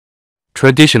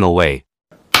traditional way.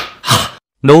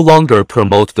 No longer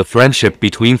promote the friendship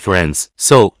between friends,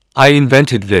 so I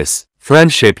invented this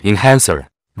friendship enhancer.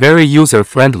 Very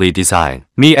user-friendly design.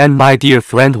 Me and my dear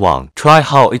friend Wang try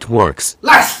how it works.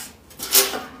 Let's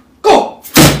go!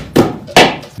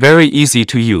 Very easy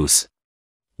to use.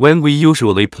 When we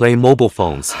usually play mobile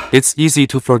phones, it's easy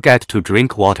to forget to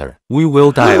drink water. We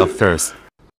will die of thirst.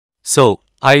 So,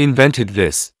 I invented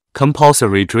this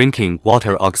compulsory drinking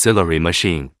water auxiliary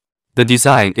machine. The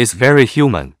design is very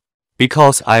human.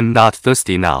 Because I'm not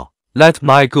thirsty now. Let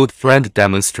my good friend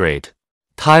demonstrate.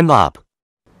 Time up.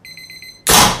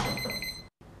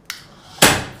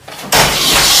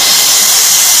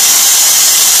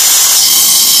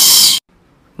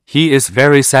 He is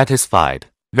very satisfied.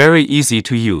 Very easy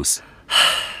to use.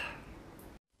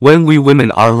 When we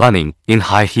women are running in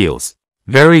high heels,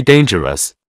 very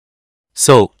dangerous.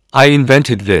 So, I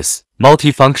invented this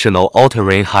multifunctional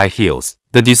all-terrain high heels.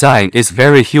 The design is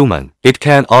very human. It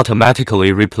can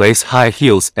automatically replace high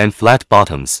heels and flat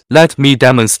bottoms. Let me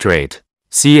demonstrate.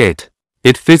 See it?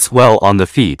 It fits well on the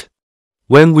feet.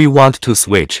 When we want to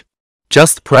switch,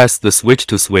 just press the switch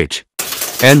to switch.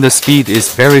 And the speed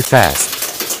is very fast.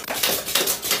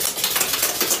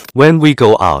 When we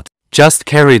go out, just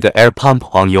carry the air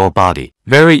pump on your body.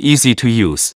 Very easy to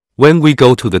use. When we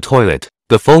go to the toilet,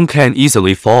 the phone can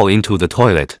easily fall into the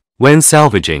toilet. When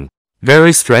salvaging,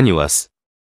 very strenuous.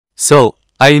 So,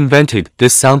 I invented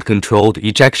this sound-controlled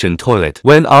ejection toilet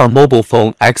when our mobile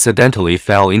phone accidentally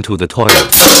fell into the toilet.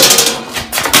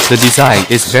 The design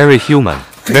is very human,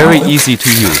 very easy to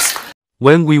use.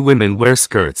 When we women wear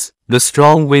skirts, the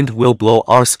strong wind will blow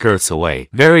our skirts away.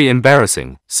 Very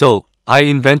embarrassing. So, I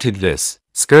invented this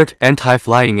skirt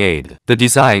anti-flying aid. The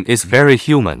design is very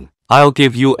human. I'll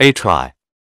give you a try.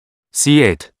 See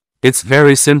it? It's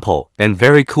very simple and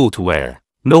very cool to wear.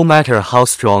 No matter how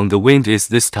strong the wind is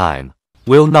this time,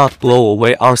 will not blow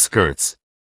away our skirts.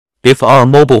 If our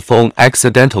mobile phone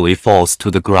accidentally falls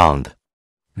to the ground,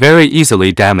 very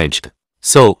easily damaged.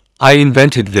 So, I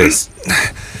invented this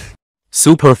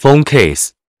super phone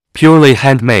case. Purely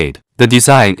handmade. The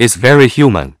design is very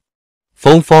human.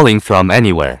 Phone falling from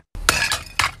anywhere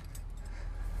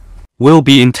will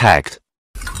be intact.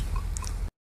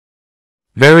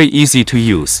 Very easy to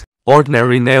use.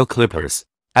 Ordinary nail clippers.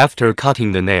 After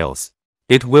cutting the nails,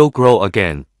 it will grow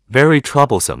again. Very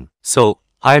troublesome. So,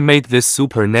 I made this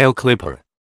super nail clipper.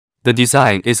 The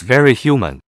design is very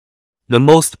human. The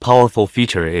most powerful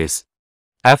feature is,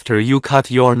 after you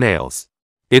cut your nails,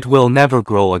 it will never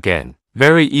grow again.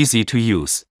 Very easy to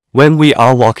use. When we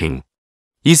are walking,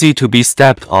 easy to be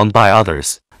stepped on by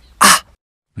others.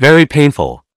 Very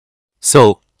painful.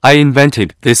 So, I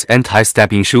invented this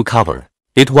anti-stepping shoe cover.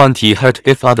 It won't hurt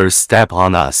if others step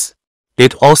on us.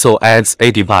 It also adds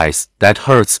a device that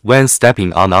hurts when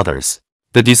stepping on others.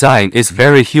 The design is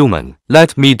very human.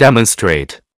 Let me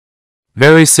demonstrate.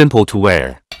 Very simple to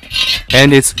wear.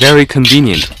 And it's very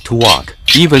convenient to walk.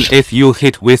 Even if you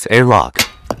hit with a rock,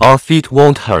 our feet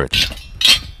won't hurt.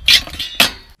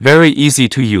 Very easy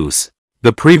to use.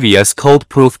 The previous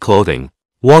cold-proof clothing.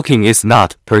 Walking is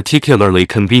not particularly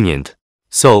convenient.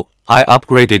 So, I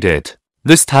upgraded it.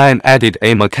 This time added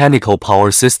a mechanical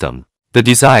power system. The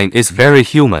design is very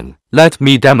human. Let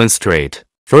me demonstrate.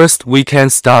 First we can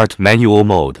start manual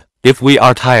mode. If we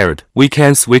are tired, we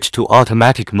can switch to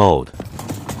automatic mode.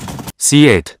 See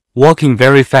it? Walking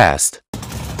very fast.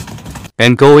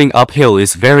 And going uphill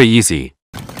is very easy.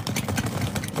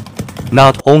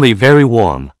 Not only very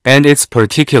warm, and it's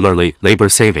particularly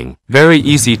labor-saving. Very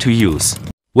easy to use.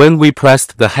 When we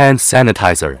pressed the hand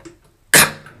sanitizer,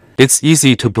 it's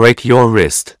easy to break your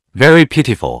wrist. Very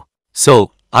pitiful.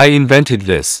 So, I invented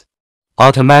this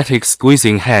automatic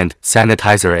squeezing hand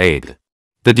sanitizer aid.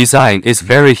 The design is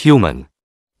very human.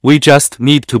 We just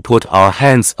need to put our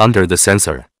hands under the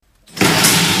sensor.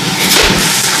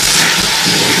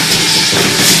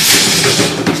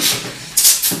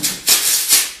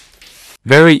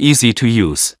 Very easy to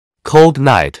use. Cold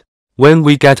night. When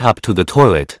we get up to the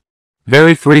toilet,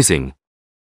 very freezing.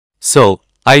 So,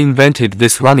 I invented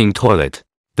this running toilet.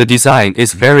 The design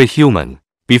is very human.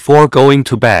 Before going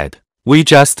to bed, we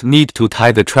just need to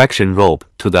tie the traction rope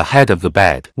to the head of the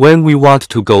bed. When we want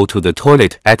to go to the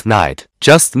toilet at night,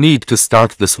 just need to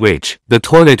start the switch. The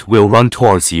toilet will run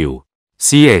towards you.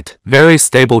 See it? Very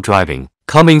stable driving.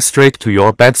 Coming straight to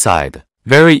your bedside.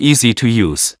 Very easy to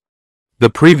use.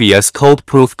 The previous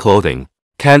cold-proof clothing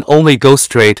can only go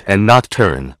straight and not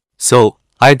turn. So,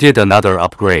 I did another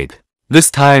upgrade.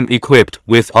 This time equipped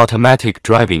with automatic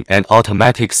driving and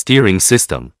automatic steering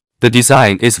system. The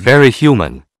design is very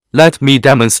human. Let me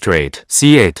demonstrate.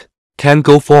 See it? Can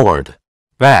go forward,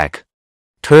 back,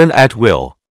 turn at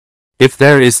will. If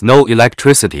there is no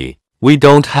electricity, we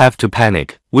don't have to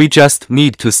panic. We just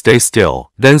need to stay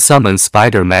still, then summon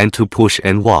Spider-Man to push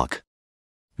and walk.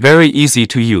 Very easy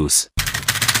to use.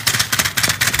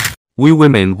 We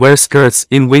women wear skirts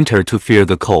in winter to fear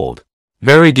the cold.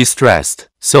 Very distressed,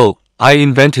 so I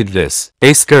invented this,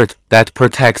 a skirt that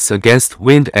protects against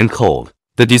wind and cold.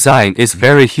 The design is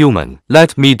very human.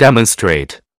 Let me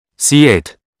demonstrate. See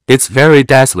it? It's very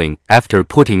dazzling after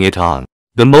putting it on.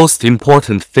 The most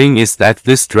important thing is that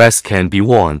this dress can be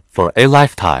worn for a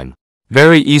lifetime.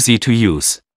 Very easy to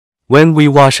use. When we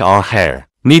wash our hair,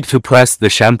 need to press the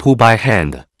shampoo by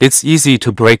hand. It's easy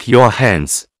to break your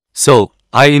hands. So,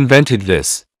 I invented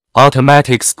this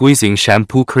automatic squeezing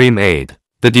shampoo cream aid.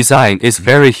 The design is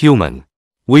very human.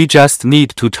 We just need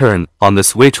to turn on the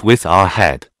switch with our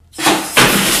head.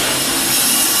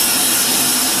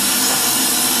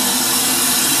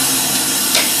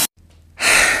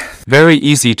 Very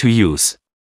easy to use.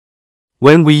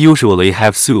 When we usually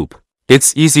have soup,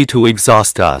 it's easy to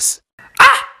exhaust us.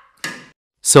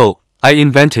 So, I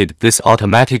invented this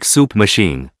automatic soup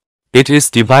machine. It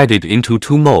is divided into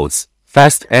two modes,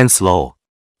 fast and slow.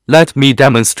 Let me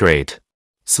demonstrate.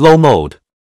 Slow mode.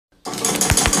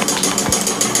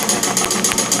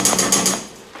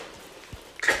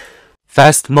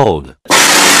 Fast mode.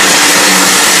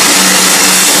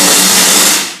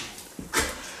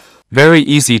 Very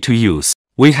easy to use.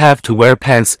 We have to wear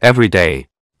pants every day.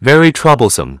 Very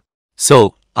troublesome.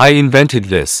 So, I invented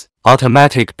this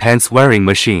automatic pants wearing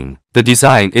machine. The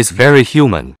design is very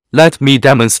human. Let me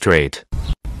demonstrate.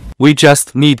 We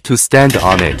just need to stand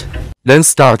on it. Then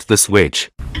start the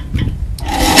switch.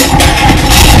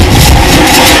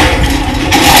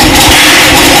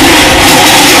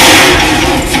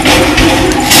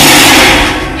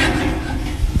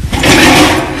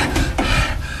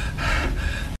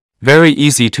 Very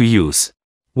easy to use.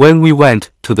 When we went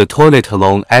to the toilet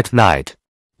alone at night,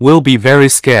 we'll be very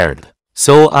scared.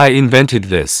 So I invented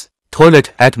this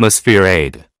toilet atmosphere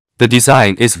aid. The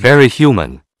design is very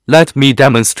human. Let me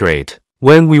demonstrate.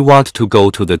 When we want to go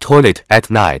to the toilet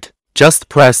at night, just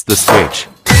press the switch.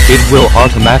 It will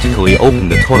automatically open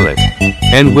the toilet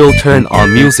and will turn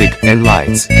on music and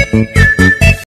lights.